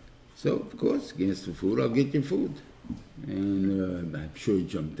 So of course he asked for food. I'll get you food. And I'm sure he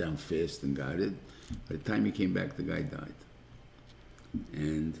jumped down fast and got it. By the time he came back, the guy died.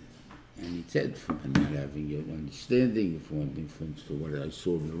 And he said, I'm not having your understanding for what I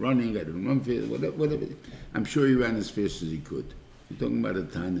saw him running, I didn't run fast, whatever. I'm sure he ran as fast as he could. He's talking about a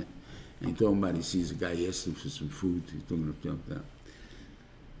Tana, and he's talking about he sees a guy asking for some food, he's talking about jump down.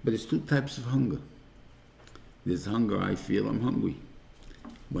 But there's 2 types of hunger. There's hunger, I feel I'm hungry.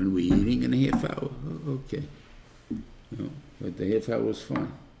 When we're eating in a half hour, okay. But the half hour was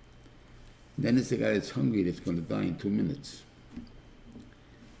fine. Then it's the guy that's hungry that's going to die in 2 minutes.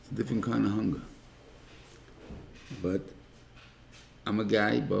 It's a different kind of hunger. But I'm a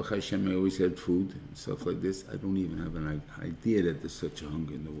guy, Baruch Hashem, I always had food and stuff like this. I don't even have an idea that there's such a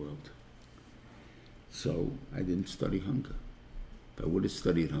hunger in the world. So I didn't study hunger. If I would have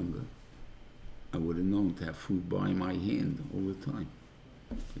studied hunger, I would have known to have food by my hand all the time.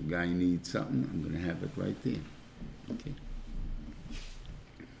 If the guy needs something, I'm going to have it right there. Okay.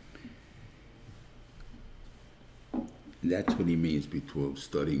 That's what he means between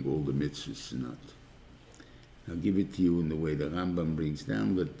studying all the mitzvahs and not. I'll give it to you in the way the Rambam brings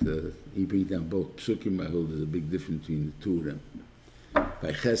down, but he brings down both psukim. I hold there's a big difference between the 2 of them.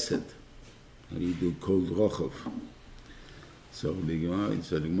 By chesed, how do you do kol rochov? So the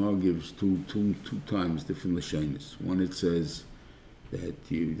Gemara gives two times different lashonos. One, it says that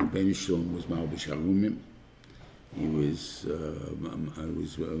the Ben Sholom was Malbish Harumim. He was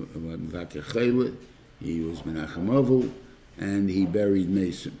Vakechele, he was Menachem Avul, and he buried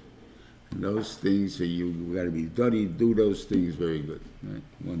Mason. And those things, so you got to be dirty, do those things very good. Right?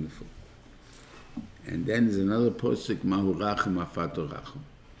 Wonderful. And then there's another posuk, Mahu Rachum Afato Rachum.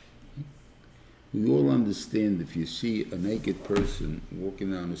 We all understand if you see a naked person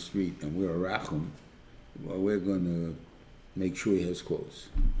walking down the street and we're a Rachum, well, we're going to make sure he has clothes.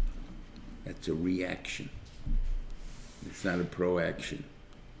 That's a reaction. It's not a proaction.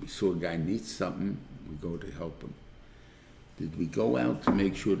 We saw a guy needs something, we go to help him. Did we go out to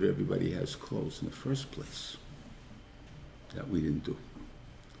make sure that everybody has clothes in the first place? That we didn't do,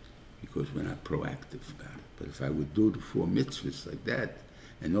 because we're not proactive about it. But if I would do the 4 mitzvahs like that,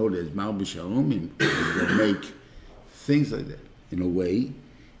 and know there's Malbish Harumim, we'll make things like that. In a way,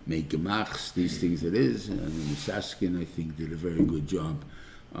 make gemachs, these things it is. And the Saskin, I think, did a very good job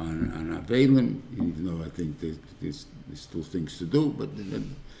on Avelim, even though I think there's still things to do.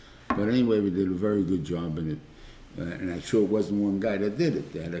 But anyway, we did a very good job in it. And I'm sure it wasn't one guy that did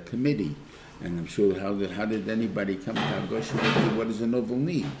it. They had a committee. And I'm sure how did anybody come to Agosha? What does a novel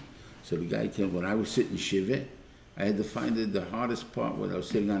need? So the guy came, when I was sitting Shiva, I had to find the hardest part when I was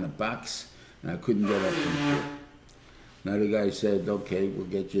sitting on a box and I couldn't get up from the floor. Now the guy said, okay, we'll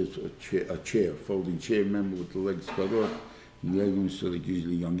get you a chair, folding chair, remember, with the legs cut off. And the legs, so like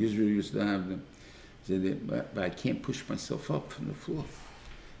usually young Israel used to have them. He said, but I can't push myself up from the floor.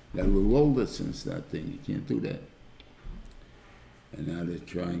 Got a little older since that thing, you can't do that. And now they're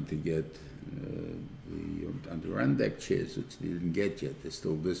trying to get the Adirondack chairs, which they didn't get yet. They're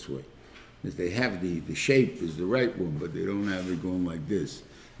still this way. Because they have the shape is the right one, but they don't have it going like this.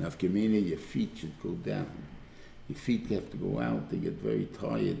 Now, if Kamina, your feet should go down. Your feet have to go out. They get very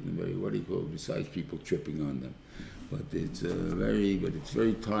tired and very, what do you call it, besides people tripping on them. But it's very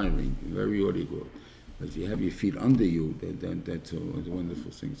tiring, very, what do you call it. But if you have your feet under you, that's a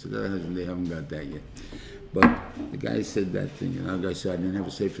wonderful thing. So they haven't got that yet. But the guy said that thing, and the guy said, I didn't have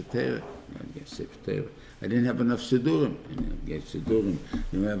a Sefer Torah. I didn't have enough Sidurim. I gave Sidurim. I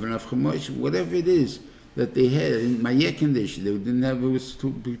didn't have enough Chumash. Whatever it is that they had, in my air condition, they didn't have,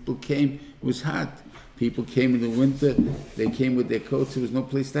 people came, it was hot. People came in the winter, they came with their coats, there was no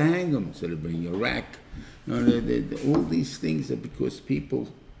place to hang them. So they bring a rack. All these things are because people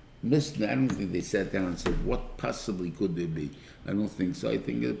missed. I don't think they sat down and said, what possibly could there be? I don't think so. I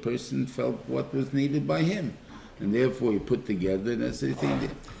think the person felt what was needed by him. And therefore, he put together, and that's the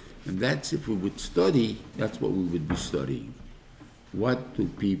thing. And that's, if we would study, that's what we would be studying. What do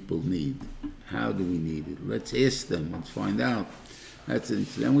people need? How do we need it? Let's ask them. Let's find out. That's it.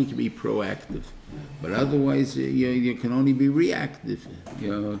 So then we can be proactive. But otherwise, you can only be reactive.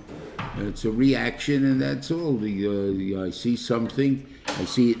 It's a reaction, and that's all. I see something, I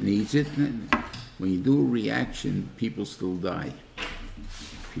see it needs it. When you do a reaction, people still die.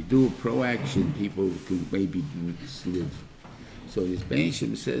 If you do a proaction, people can maybe live. So this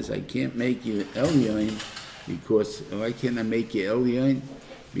Bansham says, I can't make you Elyon because, why can't I make you Elyon?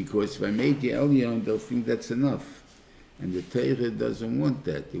 Because if I make you Elyon, they'll think that's enough. And the Torah doesn't want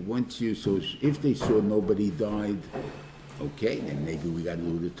that. It wants you, so if they saw nobody died, okay, then maybe we got to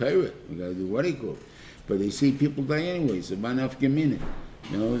do the Torah. We got to do what he called. But they see people die anyway, so manaf gemine.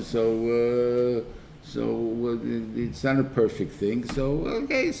 So it's not a perfect thing. So,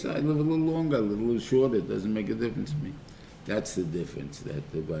 okay, so I live a little longer, a little shorter. It doesn't make a difference to me. That's the difference. That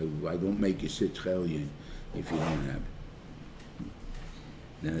I don't make you sit chelyon if you don't have it.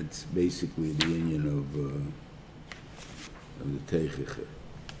 That's basically the union of the Teichicha.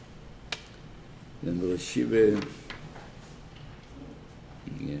 Then the Rashiva,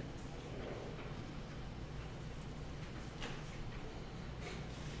 yeah.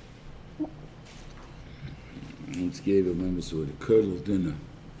 Once gave a member so the curdle dinner,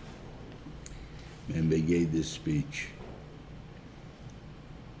 and they gave this speech.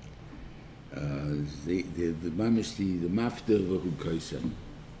 The mamish the mafter Bechukosai.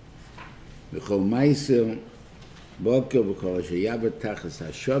 V'chol meiser boker v'chol sheyavet tachas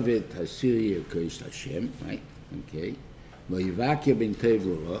hashovet hasiri kosh Hashem. Right? Okay. V'yivakya ben tev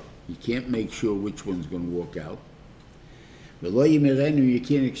l'ra. You can't make sure which one's going to walk out. V'lo yimerenu, you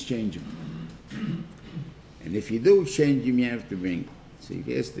can't exchange them. And if you do exchange them, you have to bring. So if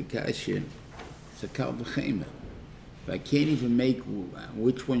you ask the kasha, it's a kal v'chema. If I can't even make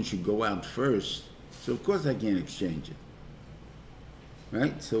which one should go out first, so of course I can't exchange it.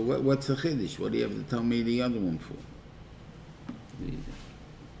 Right? So what's the chiddush? What do you have to tell me the other one for?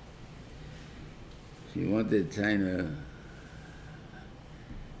 If you want to kind of,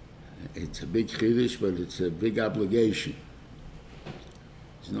 it's a big chiddush, but it's a big obligation.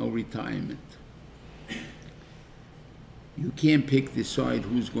 There's no retirement. You can't decide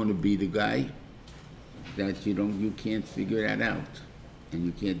who's going to be the guy. That you can't figure that out, and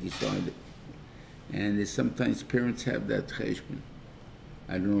you can't decide it. And sometimes parents have that cheshbon.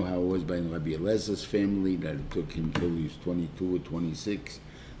 I don't know how it was by Rabbi Elazar's family, that it took him till he was 22 or 26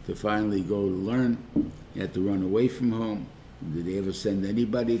 to finally go to learn. He had to run away from home. Did they ever send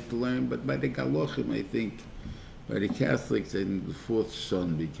anybody to learn? But by the Galochim, I think, by the Catholics, I think the fourth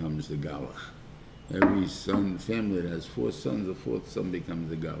son becomes the Galach. Every family that has four sons, the fourth son becomes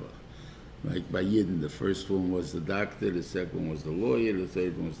the Galach. Like by Yidden, the first one was the doctor, the second one was the lawyer, the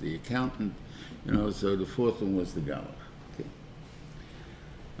third one was the accountant, so the fourth one was the Galach. Okay.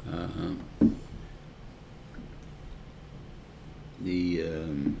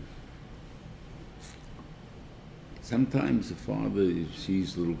 sometimes the father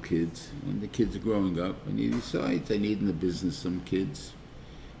sees little kids, and the kids are growing up, and he decides, I need in the business some kids.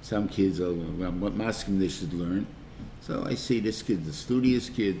 Some kids are what masking they should learn. So I see this kid's a studious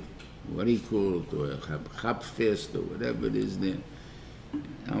kid, what he called, or a chapfest, or whatever it is there.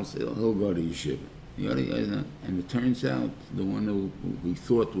 I'll say, he'll go to yeshiva. And it turns out the one who we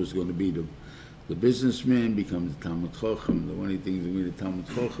thought was going to be the businessman becomes the Talmud Chacham. The one who thinks to be the Talmud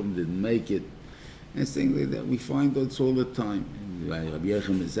Chacham didn't make it. And things like that. We find that all the time. Rabbi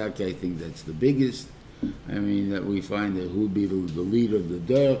Yechim Mizaki, I think that's the biggest. I mean, that we find that who would be the leader of the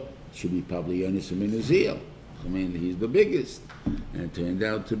Dor should be probably Yonis Ben Uziel. I mean, he's the biggest. And it turned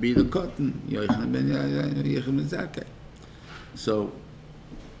out to be the Cotton, Yechim Mizaki. So,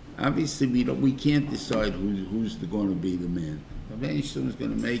 obviously, we can't decide who's going to be the man. Rabbi Yishlam is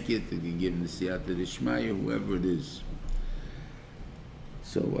going to make it, they can give him the Siyata D'Shmaya, whoever it is.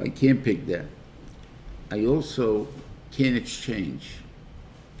 So I can't pick that. I also can't exchange.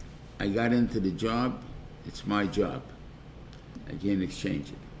 I got into the job, it's my job. I can't exchange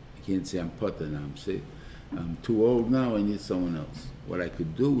it. I can't say I'm Potter now. I'm too old now, I need someone else. What I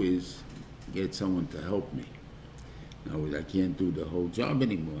could do is get someone to help me. No, I can't do the whole job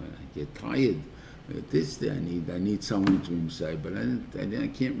anymore. I get tired. I need someone to inside, but I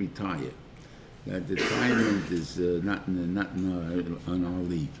can't retire. That retirement is not in our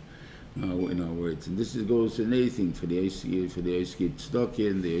league, in our words. And this goes in anything for the Oski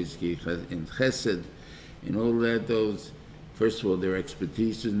Tzedakah, the Oski and Chesed, and all that. Those, first of all, their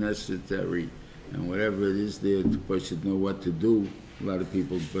expertise is necessary, and whatever it is there, the person know what to do. A lot of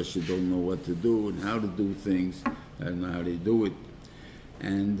people, don't know what to do and how to do things. I don't know how they do it.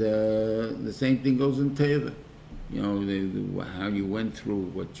 And the same thing goes in Torah. You know, how you went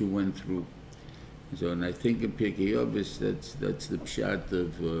through, what you went through. So, and I think in Pirkei Avos, that's the pshat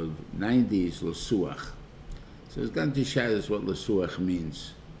of 90 is L'suach. So it's got to show us what L'suach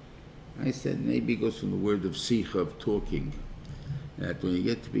means. I said maybe it goes from the word of sicha, of talking. That when you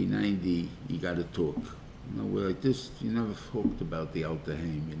get to be 90, you got to talk. You know, we're like this, you never talked about the Alter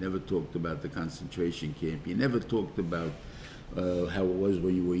Haim, you never talked about the concentration camp, you never talked about how it was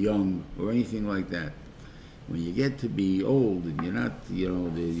when you were young, or anything like that. When you get to be old and you're not,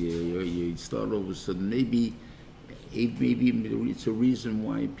 you start all of a sudden, maybe it's a reason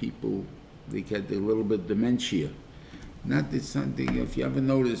why people, they get a little bit dementia. Not that something, if you ever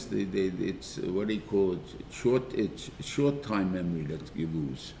notice, it's what do you call it, it's short time memory that you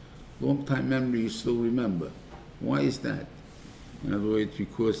lose. Long time memory you still remember. Why is that? In other words,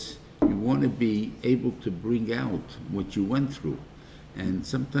 because you want to be able to bring out what you went through. And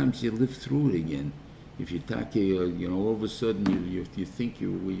sometimes you live through it again. If you talk, all of a sudden you think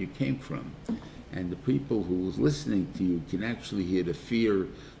where you came from. And the people who was listening to you can actually hear the fear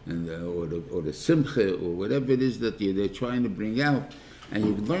and or the simcha or whatever it is that they're trying to bring out. And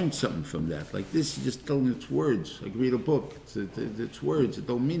you learn something from that. Like this, you just telling its words. Like read a book. It's words. It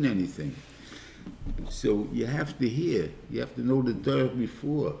don't mean anything. So you have to hear. You have to know the door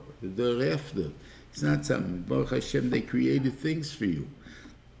before, the door after. It's not something. Baruch Hashem, they created things for you.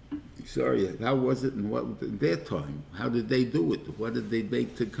 Sorry, how was it and what in their time? How did they do it? What did they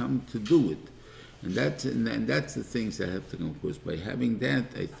make to come to do it? And that's the things that have to come. Of course, by having that,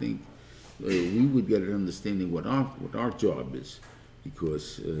 I think we would get an understanding what our job is.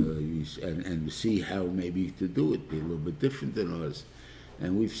 Because and see how maybe to do it, be a little bit different than us,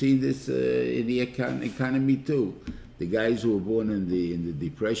 and we've seen this in the economy too. The guys who were born in the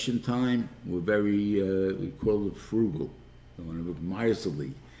Depression time were very we call it frugal,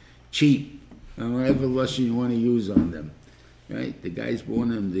 miserly, cheap, and whatever lesson you want to use on them, right? The guys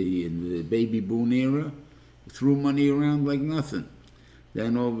born in the baby boom era threw money around like nothing.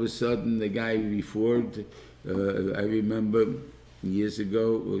 Then all of a sudden, the guy before, I remember. Years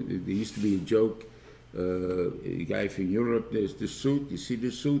ago, there used to be a joke, a guy from Europe, there's the suit, you see the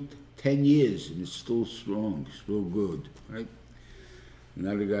suit? 10 years, and it's still strong, still good, right?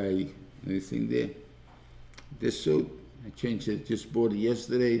 Another guy, anything there? This suit, I changed it, just bought it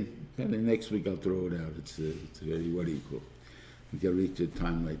yesterday, and the next week I'll throw it out. It's very, what do you call it? You can reach a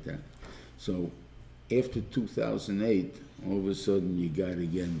time like that. So, after 2008, all of a sudden you got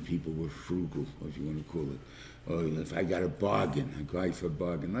again, people were frugal, if you want to call it. Or if I got a bargain, I go for a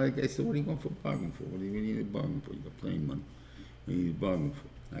bargain. Like I said, what are you going for a bargain for? What do you need a bargain for? You got plenty of money. What do you need a bargain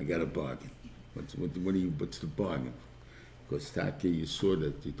for? I got a bargain. What's the bargain for? Because Taka, you saw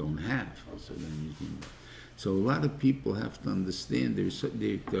that you don't have. So then you can. So a lot of people have to understand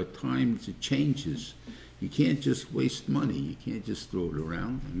there are times it changes. You can't just waste money. You can't just throw it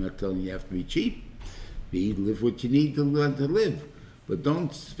around. I'm not telling you have to be cheap. Live what you need to learn to live. But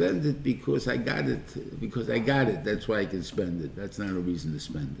don't spend it because I got it. Because I got it, that's why I can spend it. That's not a reason to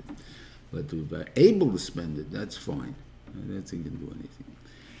spend it. But if I'm able to spend it, that's fine. I don't think I can do anything.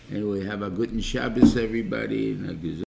 Anyway, have a good Shabbos, everybody, and a